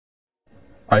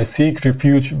I seek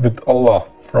refuge with Allah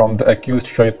from the accused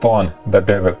shaitan, the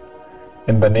devil.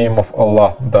 In the name of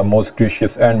Allah, the most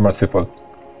gracious and merciful.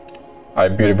 I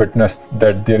bear witness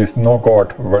that there is no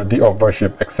God worthy of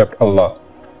worship except Allah,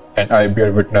 and I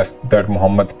bear witness that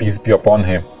Muhammad, peace be upon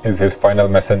him, is his final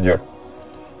messenger.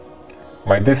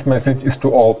 This message is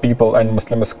to all people and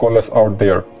Muslim scholars out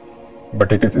there,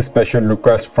 but it is a special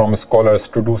request from scholars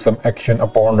to do some action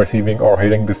upon receiving or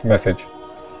hearing this message.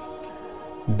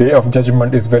 Day of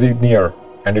Judgment is very near,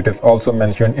 and it is also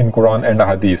mentioned in Quran and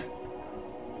Hadith.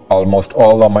 Almost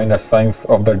all the minor signs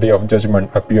of the Day of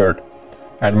Judgment appeared,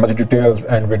 and much details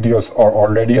and videos are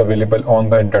already available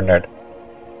on the internet.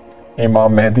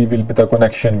 Imam Mahdi will be the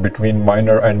connection between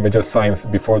minor and major signs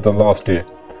before the last day,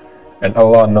 and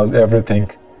Allah knows everything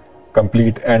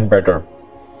complete and better.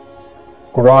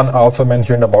 Quran also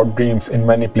mentioned about dreams in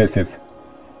many places.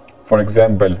 For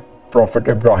example, Prophet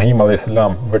Ibrahim a.s.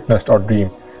 witnessed a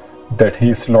dream that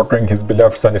he is slaughtering his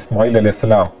beloved son Ismail a.s.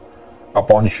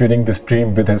 Upon sharing this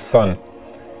dream with his son,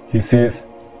 he says,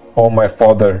 "O my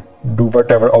father, do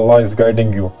whatever Allah is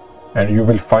guiding you, and you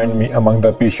will find me among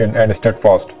the patient and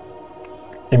steadfast."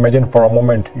 Imagine for a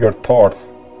moment your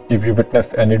thoughts if you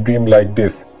witness any dream like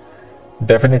this.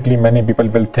 Definitely many people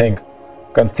will think,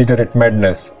 consider it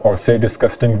madness, or say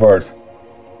disgusting words.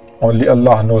 Only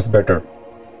Allah knows better.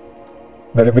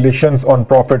 The revelations on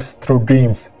prophets through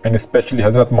dreams, and especially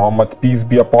Hazrat Muhammad, peace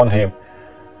be upon him,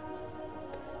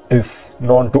 is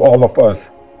known to all of us.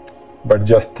 But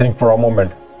just think for a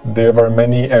moment, there were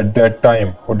many at that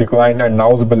time who declined and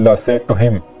Nauzubillah said to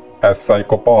him as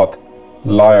psychopath,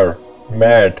 liar,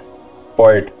 mad,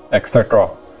 poet, etc.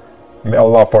 May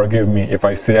Allah forgive me if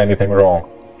I say anything wrong.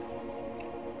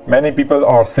 Many people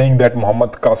are saying that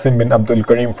Muhammad Qasim bin Abdul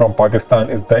Karim from Pakistan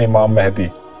is the Imam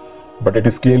Mahdi, but it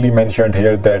is clearly mentioned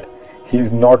here that he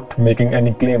is not making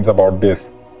any claims about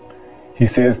this. He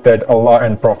says that Allah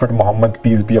and Prophet Muhammad,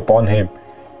 peace be upon him,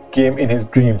 came in his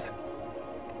dreams.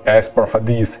 As per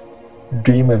hadith,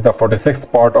 dream is the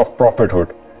 46th part of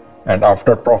prophethood, and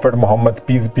after Prophet Muhammad,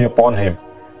 peace be upon him,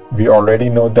 we already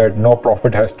know that no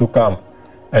prophet has to come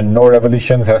and no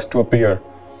revelations has to appear,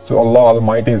 so Allah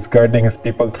Almighty is guiding his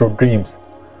people through dreams.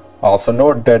 Also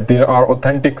note that there are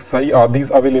authentic Sahih hadiths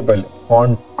available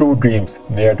on true dreams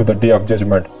near to the Day of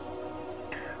Judgment.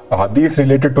 A hadith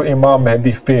related to Imam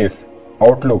Mahdi's face,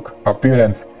 outlook,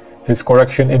 appearance, his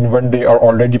correction in one day are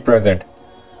already present.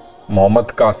 Muhammad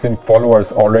Qasim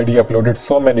followers already uploaded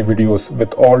so many videos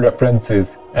with all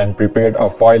references and prepared a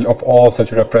file of all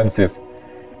such references.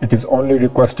 It is only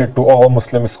requested to all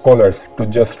Muslim scholars to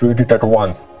just read it at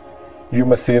once. You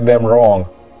may say them wrong,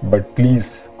 but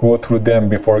please go through them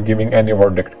before giving any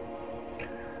verdict.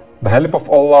 The help of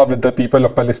Allah with the people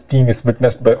of Palestine is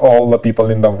witnessed by all the people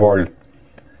in the world.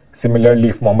 Similarly,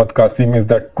 if Muhammad Qasim is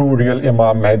the true real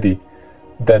Imam Mahdi,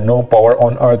 then no power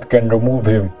on earth can remove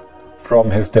him from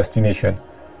his destination,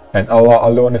 and Allah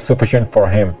alone is sufficient for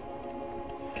him.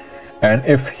 And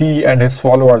if he and his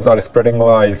followers are spreading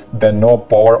lies, then no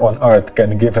power on earth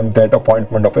can give him that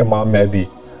appointment of Imam Mahdi.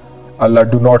 Allah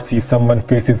do not see someone's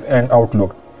faces and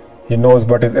outlook. He knows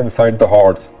what is inside the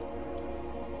hearts.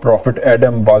 Prophet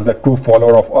Adam was a true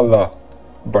follower of Allah,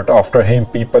 but after him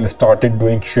people started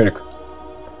doing shirk.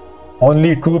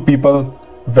 Only true people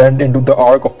went into the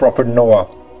ark of Prophet Noah,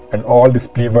 and all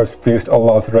disbelievers faced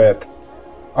Allah's wrath.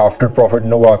 After Prophet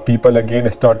Noah, people again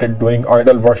started doing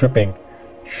idol worshipping,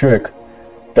 shirk,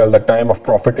 till the time of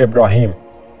Prophet Ibrahim.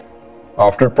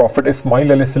 After Prophet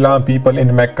Ismail a.s., people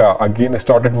in Mecca again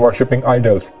started worshipping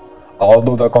idols,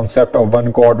 although the concept of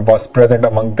one God was present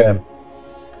among them.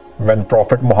 When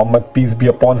Prophet Muhammad, peace be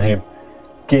upon him,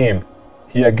 came,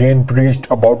 he again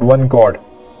preached about one God,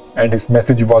 and his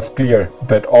message was clear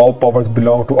that all powers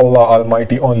belong to Allah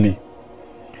Almighty only.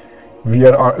 We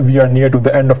are near to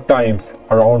the end of times.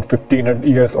 Around 1500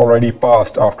 years already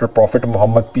passed after Prophet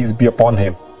Muhammad, peace be upon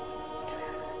him.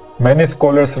 Many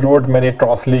scholars wrote many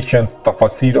translations,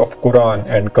 tafsir of Quran,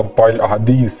 and compiled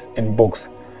hadiths in books,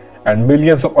 and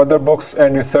millions of other books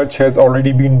and research has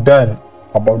already been done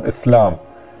about Islam,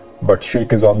 but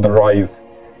shirk is on the rise.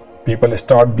 People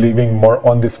start believing more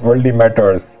on these worldly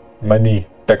matters, money,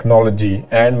 technology,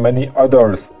 and many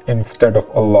others instead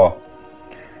of Allah.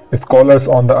 Scholars,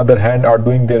 on the other hand, are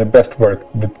doing their best work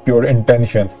with pure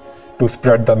intentions to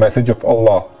spread the message of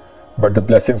Allah, but the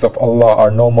blessings of Allah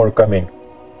are no more coming.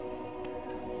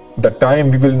 The time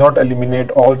we will not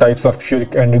eliminate all types of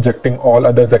shirk and rejecting all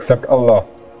others except Allah,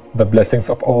 the blessings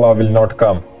of Allah will not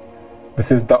come.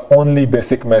 This is the only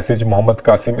basic message Muhammad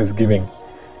Qasim is giving,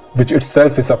 which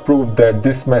itself is a proof that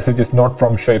this message is not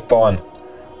from Shaitan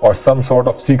or some sort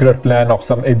of secret plan of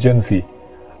some agency.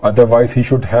 Otherwise, he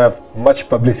should have much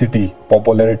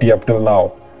popularity up till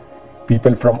now.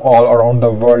 People from all around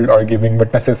the world are giving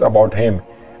witnesses about him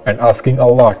and asking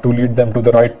Allah to lead them to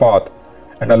the right path,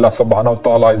 and Allah subhanahu wa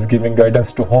ta'ala is giving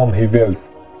guidance to whom He wills.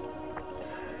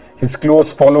 His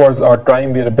close followers are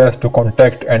trying their best to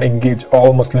contact and engage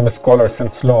all Muslim scholars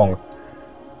since long,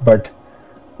 but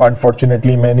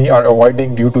unfortunately many are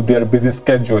avoiding due to their busy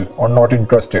schedule or not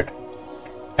interested.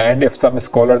 And if some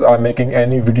scholars are making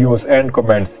any videos and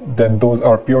comments, then those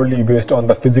are purely based on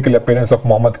the physical appearance of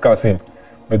Muhammad Qasim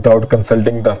without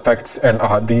consulting the facts and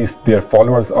hadith their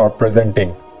followers are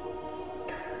presenting.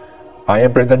 I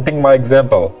am presenting my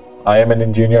example. I am an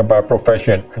engineer by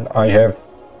profession and I have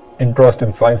interest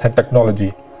in science and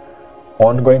technology.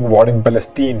 Ongoing war in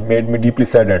Palestine made me deeply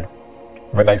saddened.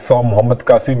 When I saw Muhammad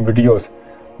Qasim videos,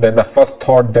 then the first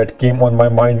thought that came on my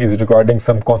mind is regarding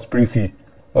some conspiracy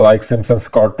like Simpsons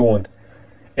cartoon,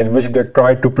 in which they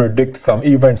tried to predict some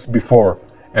events before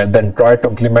and then try to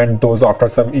implement those after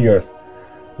some years.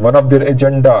 One of their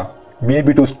agenda may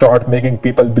be to start making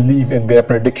people believe in their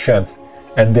predictions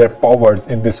and their powers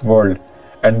in this world,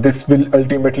 and this will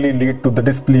ultimately lead to the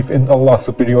disbelief in Allah's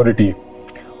superiority.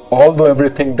 Although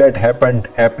everything that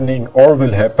happening or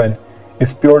will happen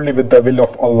is purely with the will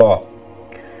of Allah.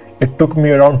 It took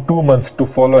me around 2 months to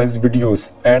follow his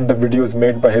videos and the videos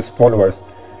made by his followers,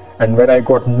 and when I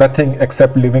got nothing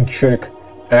except living shirk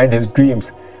and his dreams,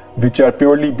 which are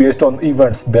purely based on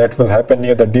events that will happen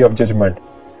near the Day of Judgment,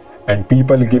 and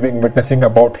people giving witnessing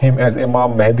about him as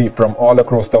Imam Mahdi from all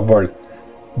across the world,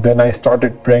 then I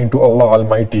started praying to Allah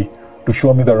Almighty to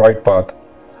show me the right path.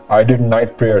 I did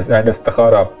night prayers and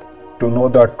istikhara to know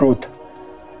the truth,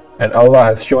 and Allah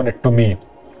has shown it to me.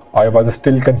 I was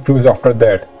still confused after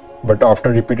that, but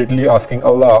after repeatedly asking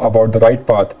Allah about the right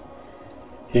path,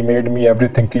 He made me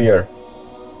everything clear.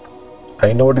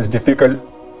 I know it is difficult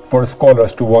for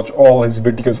scholars to watch all his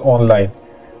videos online,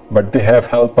 but they have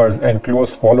helpers and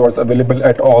close followers available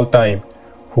at all time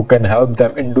who can help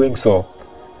them in doing so.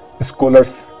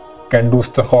 Scholars can do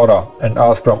istikhara and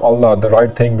ask from Allah the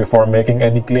right thing before making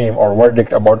any claim or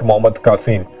verdict about Muhammad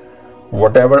Qasim.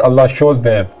 Whatever Allah shows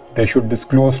them, they should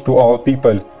disclose to all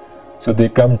people so they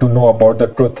come to know about the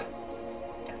truth.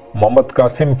 Muhammad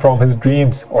Qasim from his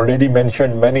dreams already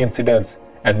mentioned many incidents,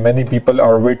 and many people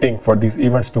are waiting for these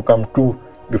events to come true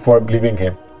before believing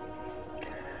him.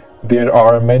 There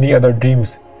are many other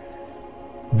dreams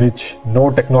which no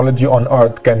technology on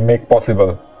earth can make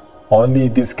possible. Only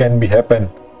this can be happen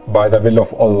by the will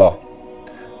of Allah.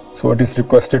 So it is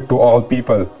requested to all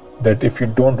people that if you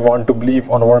don't want to believe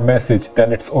on our message,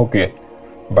 then it's okay,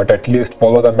 but at least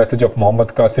follow the message of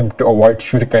Muhammad Qasim to avoid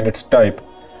shirk and its type.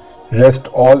 Rest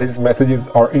all his messages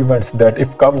are events that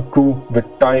if come true with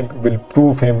time will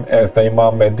prove him as the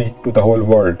Imam Mahdi to the whole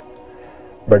world.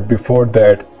 But before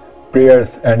that,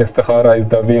 prayers and istikhara is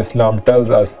the way Islam tells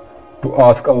us to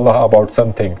ask Allah about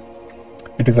something.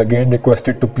 It is again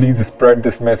requested to please spread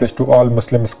this message to all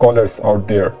Muslim scholars out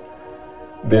there.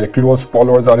 Their close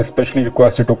followers are especially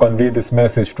requested to convey this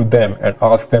message to them and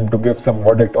ask them to give some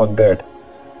verdict on that.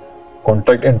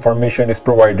 Contact information is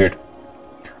provided.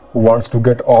 Who wants to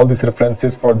get all these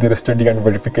references for their study and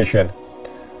verification?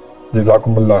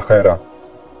 Jazakumullah khaira.